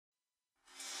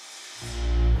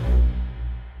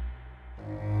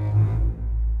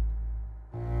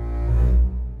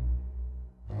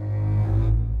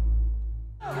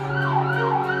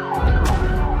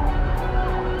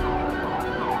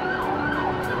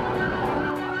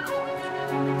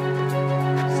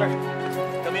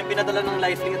pinadala ng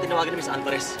lifelink at tinawagan ni Miss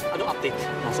Alvarez. Anong update?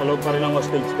 Nasa loob pa rin ang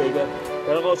hostage taker.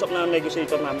 Pero kausap na ang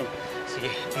negotiator namin. Sige,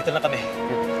 dito na kami.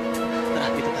 Tara,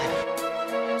 dito tayo.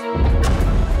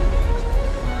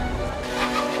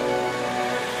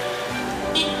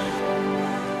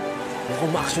 Mukhang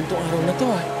ma-action tong araw na to,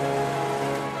 ah.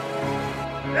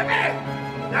 Bebe!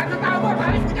 Lahat ng tao mo,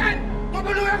 malis ko dyan!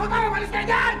 Tutulungan ko tao, malis kayo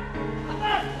dyan!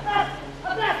 Atras! Atras!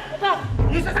 Atras! Atras!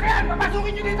 Yung sasakyan,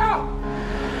 papasukin nyo dito!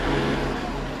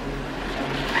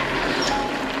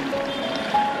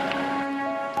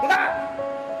 Punta!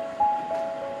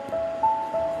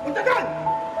 Punta doon!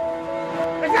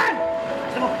 Nasaan?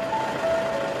 Gusto mo?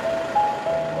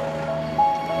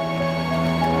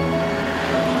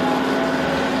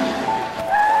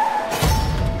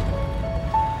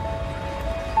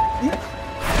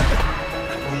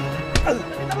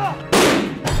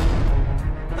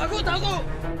 Tago! Tago!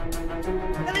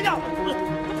 Dali nyo!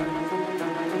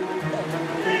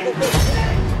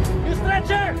 Yung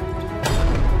stretcher!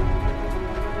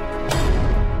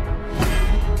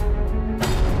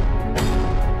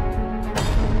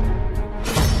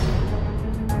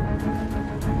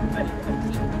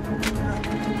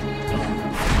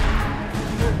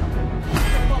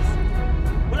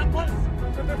 Walang pulse!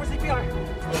 Prepare for CPR!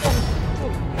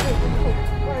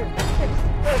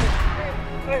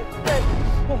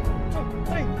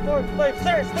 4, 5,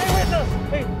 sir! Stay with us!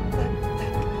 Hey!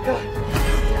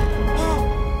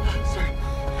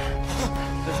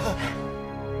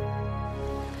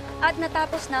 At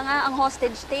natapos na nga ang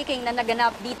hostage-taking na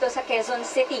naganap dito sa Quezon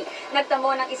City.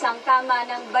 Nagtamo ng isang tama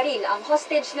ng baril ang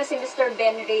hostage na si Mr.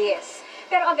 Ben Reyes.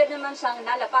 Pero agad naman siyang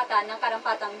nalapatan ng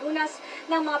karampatang lunas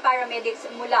ng mga paramedics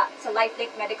mula sa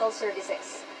Lifelink Medical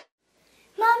Services.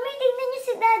 Mami, tingnan niyo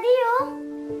si Daddy, oh.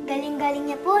 Galing-galing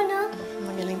niya po, no?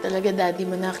 Magaling talaga, Daddy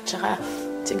mo, nak. Tsaka,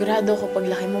 sigurado ako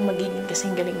paglaki mo magiging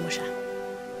kasing galing mo siya.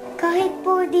 Kahit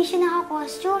po di siya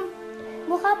naka-costume,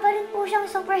 mukha pa rin po siyang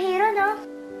superhero, no?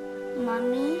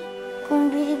 Mami, kung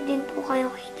bilib din po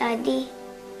kayo kay Daddy,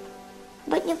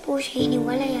 ba't niyo po siya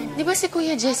hiniwalayan? Di ba si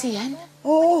Kuya Jessie yan?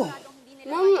 Oo.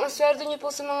 Ma'am, ang swerte niyo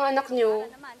po sa mga anak niyo.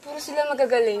 Puro sila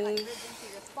magagaling.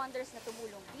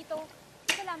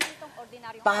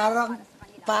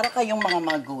 Para kayong mga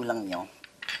magulang nyo.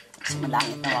 Sa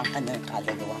malangit na wang kanyang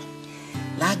kaluluwa.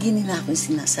 Lagi nila akong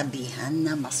sinasabihan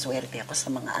na maswerte ako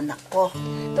sa mga anak ko.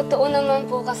 Totoo naman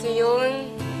po kasi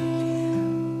yun.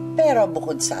 Pero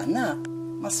bukod sa anak,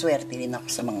 maswerte rin ako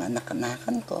sa mga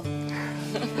anak-anakan ko.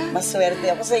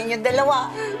 Maswerte ako sa inyo dalawa.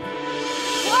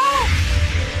 Wow!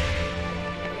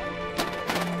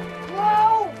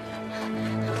 Wow!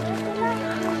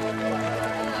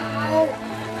 Wow!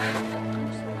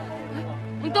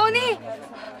 Tony!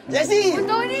 Jessie!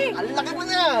 Tony! Ang laki mo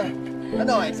na!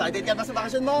 Ano, excited ka ba sa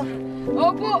bakasyon mo?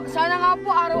 Opo, sana nga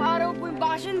po araw-araw po yung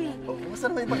bakasyon eh. Oh,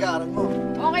 kumusta naman yung pag-aaral mo?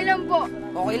 Okay lang po.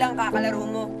 Okay lang, kakalaro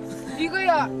mo. Di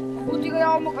kaya. Buti kaya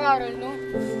ako mag-aaral, no?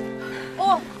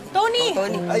 Oh, Tony! Oh,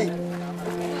 Tony. Ay!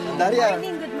 Daria!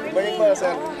 Good morning po,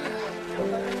 sir.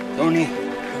 Tony,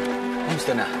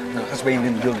 kamusta na? Nalakas ba yung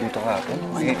lindol dito kahapon?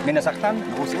 May nasaktan?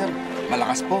 Ako, sir.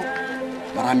 Malakas po.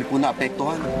 Marami po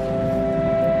na-apektuhan.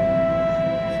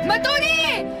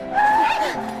 Matuni!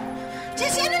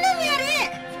 Jessie, ano nangyari?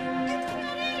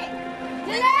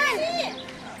 Janelle!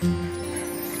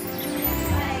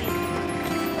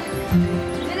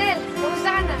 Janelle, kamusta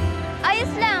ka na?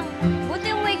 Ayos lang. Buti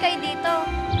umuwi kayo dito.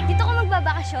 Dito ka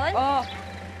magbabakasyon? Oo.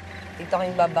 Dito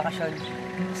kayong babakasyon.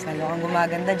 Mas lalo kang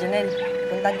gumaganda, Janelle.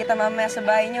 Puntahan kita mamaya sa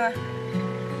bahay niyo,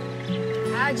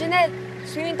 ah. Janelle,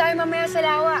 swimming tayo mamaya sa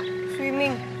lawa.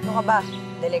 Swimming. Ano ka ba?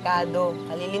 Delikado.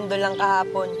 Kalilindol lang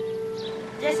kahapon.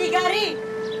 Jessie, Gary!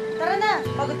 Tara na!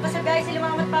 Pagod pa sa biyahe sila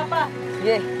mama at papa.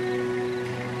 Sige.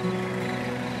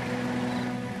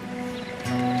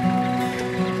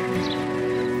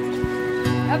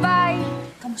 Bye-bye!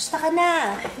 Kamusta ka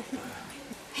na?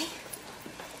 Ay,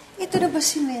 ito na ba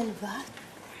si Melba?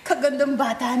 Kagandang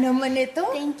bata naman ito.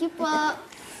 Thank you po.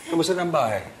 Kamusta ang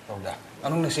bahay, Roda?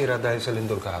 Anong nasira dahil sa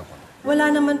lindol kahapon?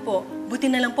 Wala naman po. Buti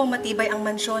na lang po matibay ang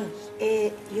mansyon.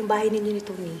 Yung bahay ninyo ni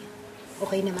Tony,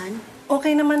 okay naman?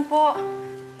 Okay naman po.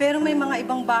 Pero may mga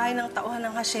ibang bahay ng tauhan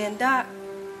ng hasyenda.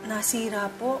 Nasira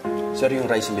po. Sir, yung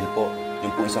rice mill po, yung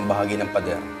po isang bahagi ng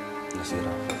pader, nasira.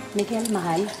 Miguel,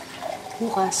 mahal,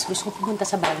 bukas gusto ko pumunta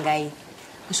sa barangay.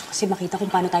 Gusto kasi makita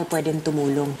kung paano tayo pwedeng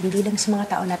tumulong. Hindi lang sa mga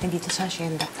tao natin dito sa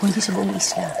hasyenda, kundi sa buong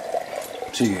isla.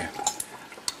 Sige.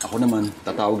 Ako naman,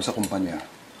 tatawag sa kumpanya.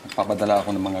 Papadala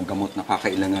ako ng mga gamot na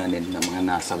kakailanganin ng mga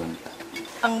nasalanta.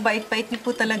 Ang bait-bait niyo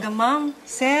po talaga, ma'am.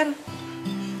 Sir,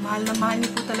 mahal na mahal niyo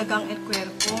po talaga ang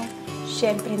Cuerpo.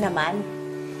 Siyempre naman,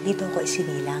 dito ako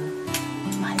isinilang.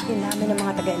 Mahal din namin ng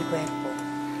mga taga El Cuerpo.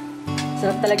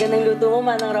 Sarap talaga ng luto mo,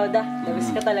 Manang Roda. Labis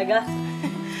ka talaga.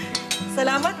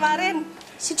 Salamat, Marin.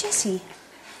 Si Jessie.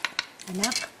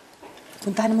 Anak,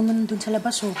 puntahan mo muna dun sa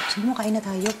labas, oh. Sige mo, kain na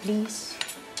tayo, please.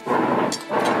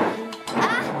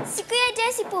 Si Kuya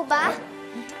Jessie po ba?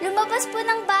 Lumabas po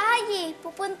ng bahay eh.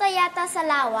 Pupunta yata sa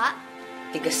lawa.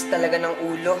 Tigas talaga ng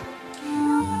ulo.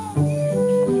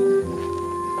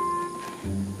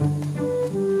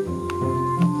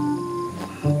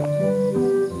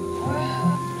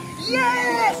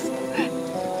 Yes!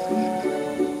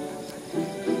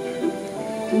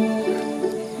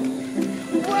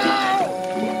 Wow!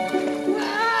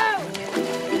 Wow!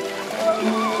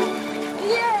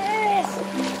 Yes!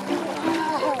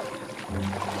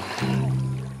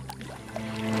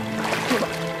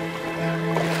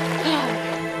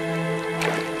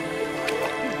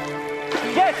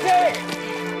 Jessie!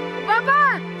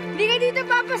 Papa! Hindi ka dito,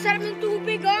 Papa. Sarap ng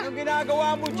tubig, oh. Anong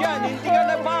ginagawa mo dyan? Hindi ka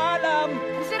nagpaalam.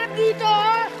 Ang sarap dito,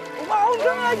 oh. Umahon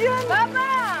ka nga dyan. Papa!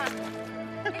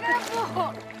 Ika na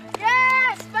po.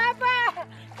 Yes! Papa!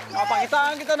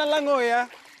 Mapakitaan kita ng langoy, ha?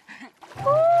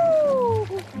 Woo!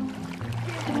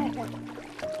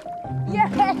 Yes!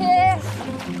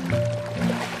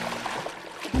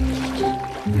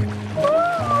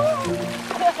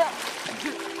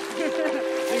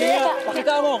 Sige nga,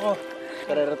 pakita mo ako.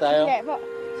 Karera tayo. Sige po.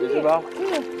 Sige ba?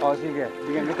 Oo, sige.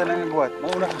 Bigyan kita ng agwat.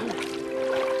 Mauna ka.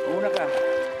 Mauna ka.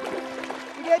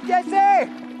 Sige, Jessie!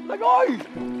 Lagoy!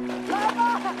 Papa!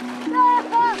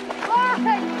 Papa!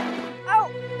 Why? Ow!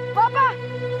 Papa!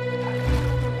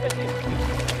 Jessie!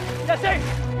 Jessie!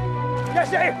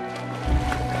 Jessie!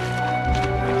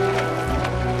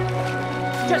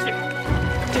 Jessie!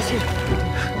 Jessie!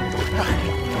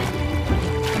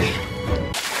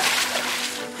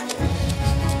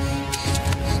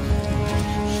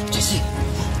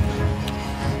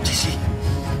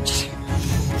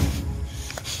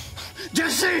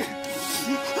 Jessie!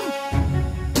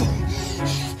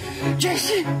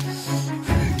 Jessie!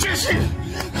 Jessie!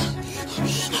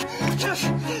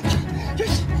 Jessie!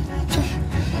 Jessie!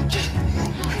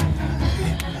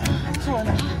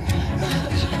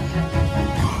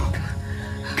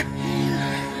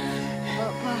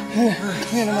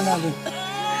 Hindi naman natin.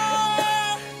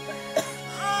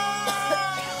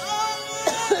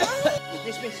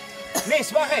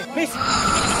 Miss, bakit? Miss!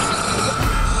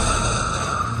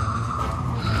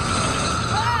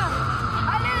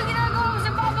 Ano yung ginagawa mo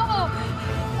sa papa ko?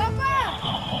 Papa!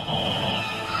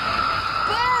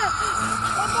 Pa!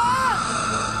 Papa!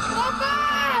 Papa!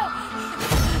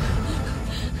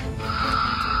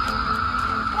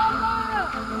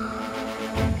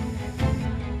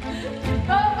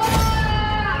 Papa!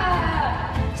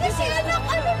 Jessie, anak,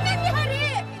 anong nangyari?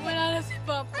 Wala na si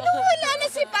Papa. Anong wala na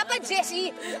si Papa,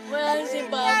 Jessie? Wala na si Anong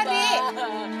Papa. nangyari?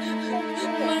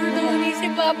 Marunong si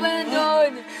Papa na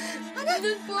doon. Ano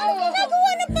po? Anong ginagawa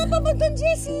ng Papa mo doon,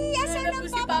 Jessie? Asan Wala ang po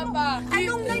si Papa mo? Papa.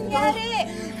 Anong nangyari?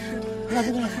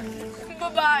 Yung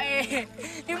babae.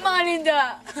 Yung mga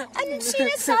linda. Anong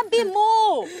sinasabi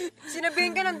mo?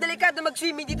 Sinabihin ka ng delikado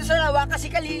mag-swimming dito sa lawa kasi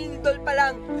kalilindol pa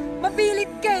lang.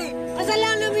 Mapilit ka eh.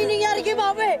 Kasalanan mo yung nangyari kay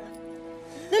Papa eh.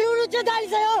 Nalunod siya dahil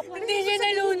sa'yo. Hindi siya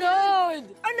nalunod.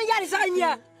 Ano nangyari sa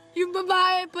kanya? Yung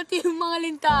babae, pati yung mga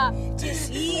linta.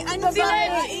 Jessie, ano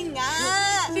babae nga?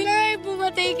 Sila yung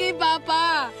pumatay kay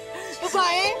Papa.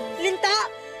 Babae? Linta?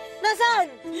 Nasaan?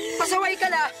 Pasaway ka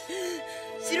na.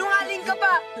 Sinungaling ka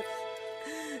pa.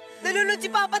 Nalunod si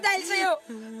Papa dahil sa'yo.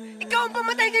 Ikaw ang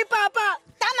pumatay kay Papa.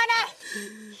 Tama na!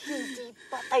 Hindi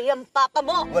patay ang Papa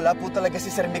mo. Wala po talaga si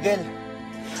Sir Miguel.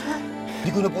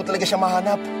 Hindi ko na po talaga siya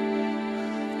mahanap.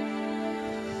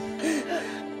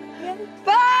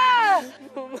 Pa!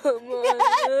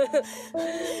 Miguel!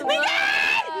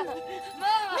 Miguel!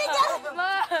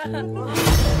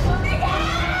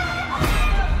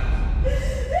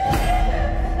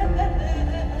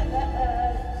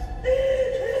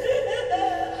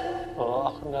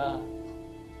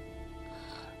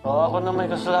 Ako na may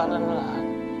kasalanan na lahat.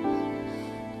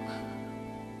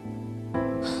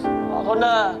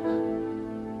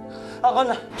 Ako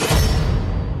na!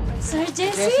 Sir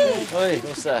Jessie! Hoy,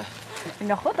 kumusta?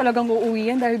 Nako, talagang uuwi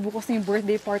yan dahil bukas na yung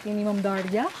birthday party ni Ma'am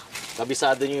Daria.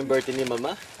 Kabisado niyo yung birthday ni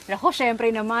Mama? Nako,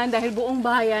 syempre naman dahil buong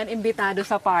bayan imbitado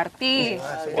sa party.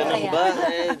 Ganun ba?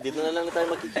 Dito na lang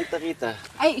tayo magkikita-kita.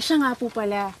 Ay, siya nga po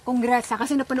pala. Congrats ha,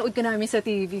 kasi napanood ka namin sa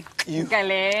TV.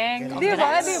 Galing. Di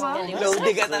ba? Di ba?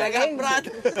 Loading ka talaga, Brad.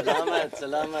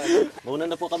 Salamat. Muna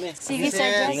na po kami. Sige, Sir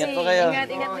Jessie. Ingat po kayo. Ingat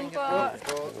din po.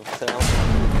 Salamat.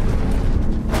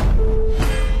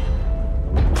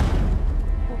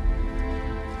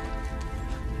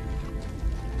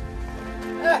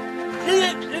 Ria!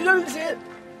 Rosell!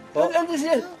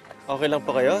 Rosell! Okay lang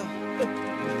po kayo?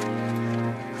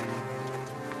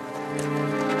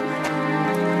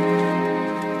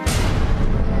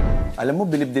 Alam mo,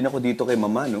 bilib din ako dito kay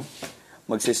Mama, no?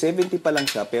 Magse-70 pa lang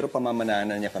siya, pero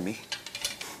pamamanaanan niya kami.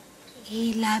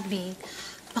 Eh, Labi,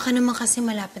 baka naman kasi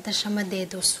malapit na siya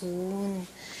madedo soon.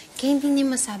 Kaya hindi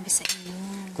niya masabi sa inyo.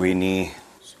 Queenie.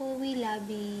 Sorry,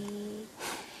 Labi.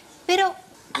 Pero,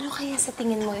 ano kaya sa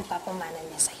tingin mo ipapamana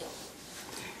niya sa'yo?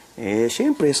 Eh,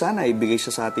 siyempre, sana ibigay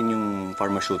siya sa atin yung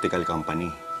pharmaceutical company.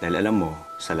 Dahil alam mo,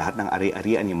 sa lahat ng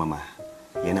ari-arian ni Mama,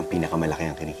 yan ang pinakamalaki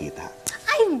ang kinikita.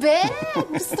 Ay, Bet!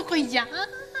 Gusto ko yan!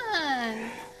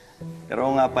 Pero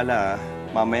nga pala,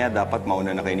 mamaya dapat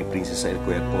mauna na kayo ni Princess sa El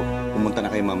Cuerpo. Pumunta na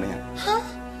kayo mamaya. Ha?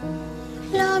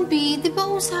 Labi, di ba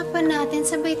usapan natin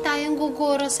sabay tayong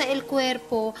gugoro sa El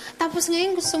Cuerpo? Tapos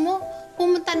ngayon gusto mo,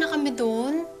 pumunta na kami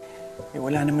doon? Eh,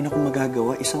 wala naman ako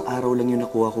magagawa. Isang araw lang yung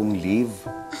nakuha kong leave.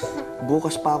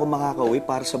 Bukas pa ako makakauwi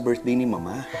para sa birthday ni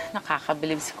Mama.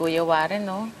 Nakakabilib si Kuya Warren,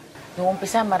 no? Noong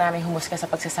umpisa, maraming humusga sa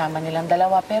pagsasama nilang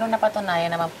dalawa, pero napatunayan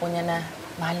naman po niya na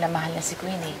mahal na si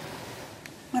Queenie.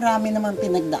 Marami naman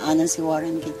pinagdaanan si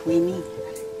Warren kay Queenie.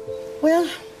 Well,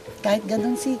 kahit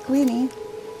ganun si Queenie,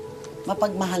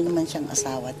 mapagmahal naman siyang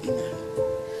asawa at ina.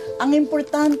 Ang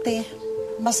importante,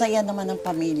 masaya naman ang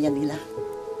pamilya nila.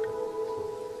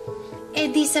 Eh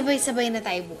di sabay-sabay na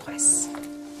tayo bukas.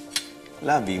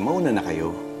 Labi, mauna na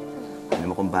kayo.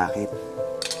 Alam mo kung bakit?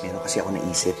 Meron kasi ako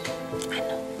naisip.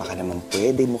 Ano? Baka naman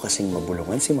pwede mo kasing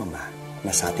mabulungan si Mama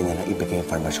na sa atin na lang ibigay yung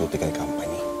pharmaceutical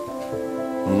company.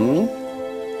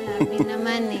 Labi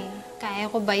naman eh.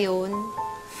 Kaya ko ba yun?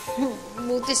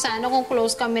 Buti sana kung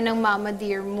close kami ng mama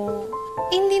dear mo.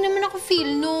 Eh, hindi naman ako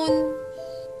feel nun.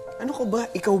 Ano ko ba?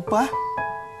 Ikaw pa?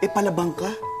 Eh, palabang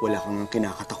ka. Wala kang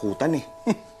kinakatakutan eh.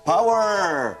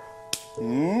 Power!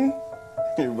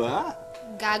 Diba?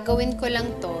 Gagawin ko lang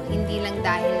to, hindi lang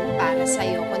dahil para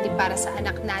sa'yo, kundi para sa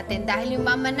anak natin. Dahil yung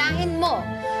mamanahin mo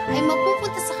ay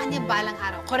mapupunta sa kanya balang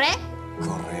araw. Correct?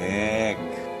 Correct.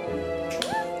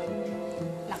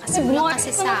 Lakas mo lang kasi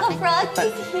sa akin.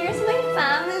 Here's my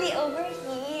family over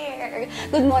here.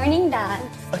 Good morning, Dad.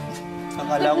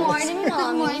 Akala Good ko morning, Mommy.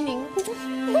 Good morning.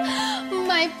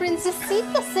 My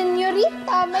princesita,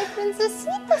 senyorita. My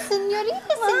princesita,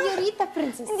 senyorita, senyorita,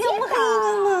 princesita. Hindi ako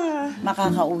makahinga, Ma.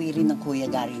 Makakauwi rin ng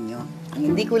Kuya Gary niyo.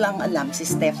 Ang hindi ko lang alam, si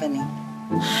Stephanie.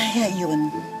 Ay,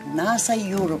 ayun. Nasa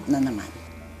Europe na naman.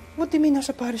 Buti may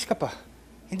nasa Paris ka pa.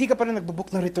 Hindi ka pala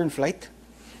nagbubook ng return flight?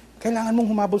 Kailangan mong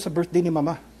humabol sa birthday ni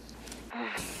Mama.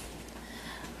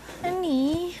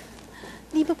 Ani,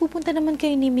 di ba pupunta naman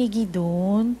kayo ni Miggy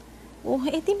doon? Oh,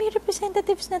 di may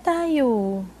representatives na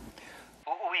tayo.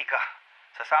 Uuwi ka.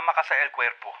 Sasama ka sa El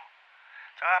Cuerpo.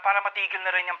 Saka para matigil na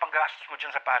rin yung panggastos mo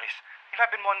dyan sa Paris, you've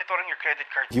been monitoring your credit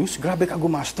card use. Grabe ka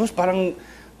gumastos. Parang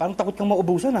takot kang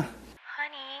maubusan, ah.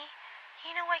 Honey,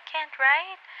 you know I can't,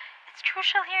 right? It's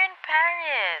crucial here in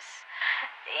Paris.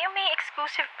 Yung may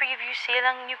exclusive preview sale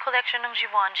ang new collection ng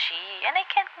Givenchy, and I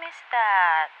can't miss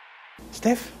that.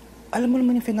 Steph, alam mo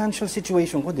naman yung financial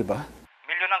situation ko, di ba?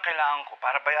 Milyon ang kailangan ko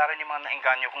para bayaran yung mga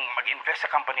naengganyo kung mag-invest sa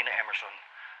company na Emerson.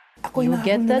 You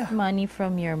get that money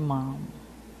from your mom,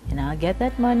 and I'll get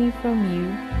that money from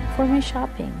you for my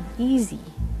shopping. Easy.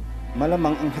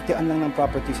 Malamang ang hatian lang ng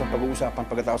properties ang pag-uusapan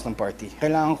pagkatapos ng party.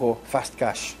 Kailangan ko fast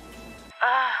cash.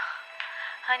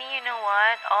 Honey, you know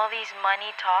what? All these money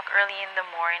talk early in the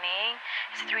morning.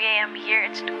 It's 3 a.m. here.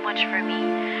 It's too much for me.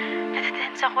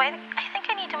 Natitense ako. I think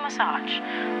I need a massage.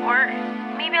 Or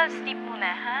maybe I'll sleep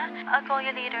muna, ha? I'll call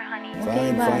you later, honey.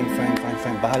 Fine.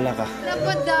 Bahala ka.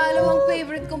 Dapat dalawang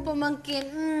favorite kong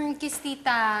pamangkin. Kiss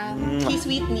tita. Kiss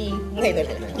Whitney.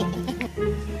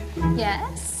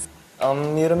 Yes?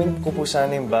 Niramin ko po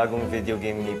sana yung bagong video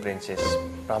game ni Princess.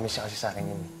 Promise siya kasi sa akin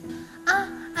yun.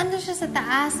 Ando siya sa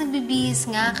taas. Nagbibihis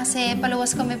nga kasi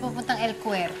paluwas kami pupuntang El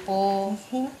Cuerpo.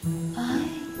 Ay,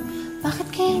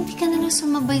 bakit kaya hindi ka na lang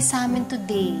sumabay sa amin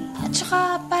today? At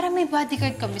saka, para may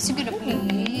bodyguard kami. Sige na,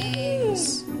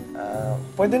 please.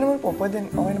 Pwede naman po. Okay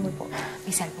naman po.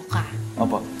 May salpo ka.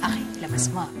 Opo. Okay, labas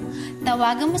mo.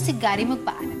 Tawagan mo si Gary,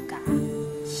 magpaalam ka.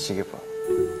 Sige po.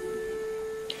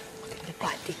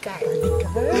 Bodyguard.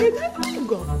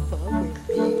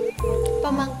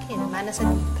 Pamangkin, mana sa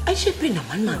dito. Ay, syempre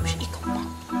naman, ma'am. Ikaw pa.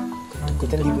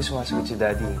 Kuta hindi po sumasagot si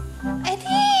Daddy. Eh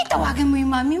di, tawagan mo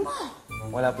yung mami mo.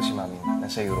 Wala po si Mami.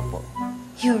 Nasa Europe po.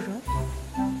 Europe?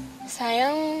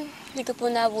 Sayang, hindi ko po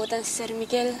naabutan si Sir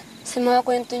Miguel. Sa mga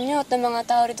kwento niyo at ng mga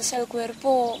tao rito sa El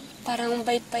Cuerpo, parang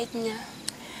bait-bait niya.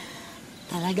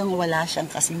 Talagang wala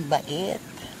siyang kasing bait.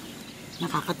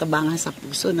 Nakakatabangan sa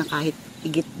puso na kahit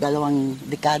higit 2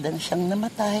 dekada na siyang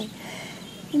namatay,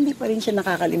 hindi pa rin siya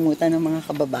nakakalimutan ng mga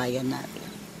kababayan natin.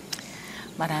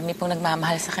 Marami pong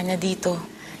nagmamahal sa kanya dito.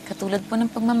 Katulad po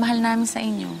ng pagmamahal namin sa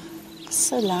inyo.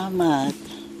 Salamat.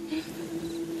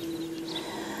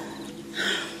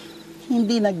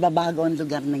 Hindi nagbabago ang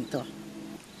lugar na ito.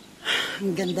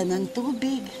 Ang ganda ng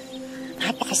tubig.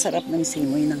 Napakasarap ng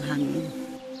simoy ng hangin.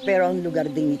 Pero ang lugar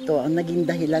din ito ang naging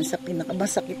dahilan sa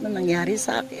pinakamasakit na nangyari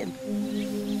sa akin.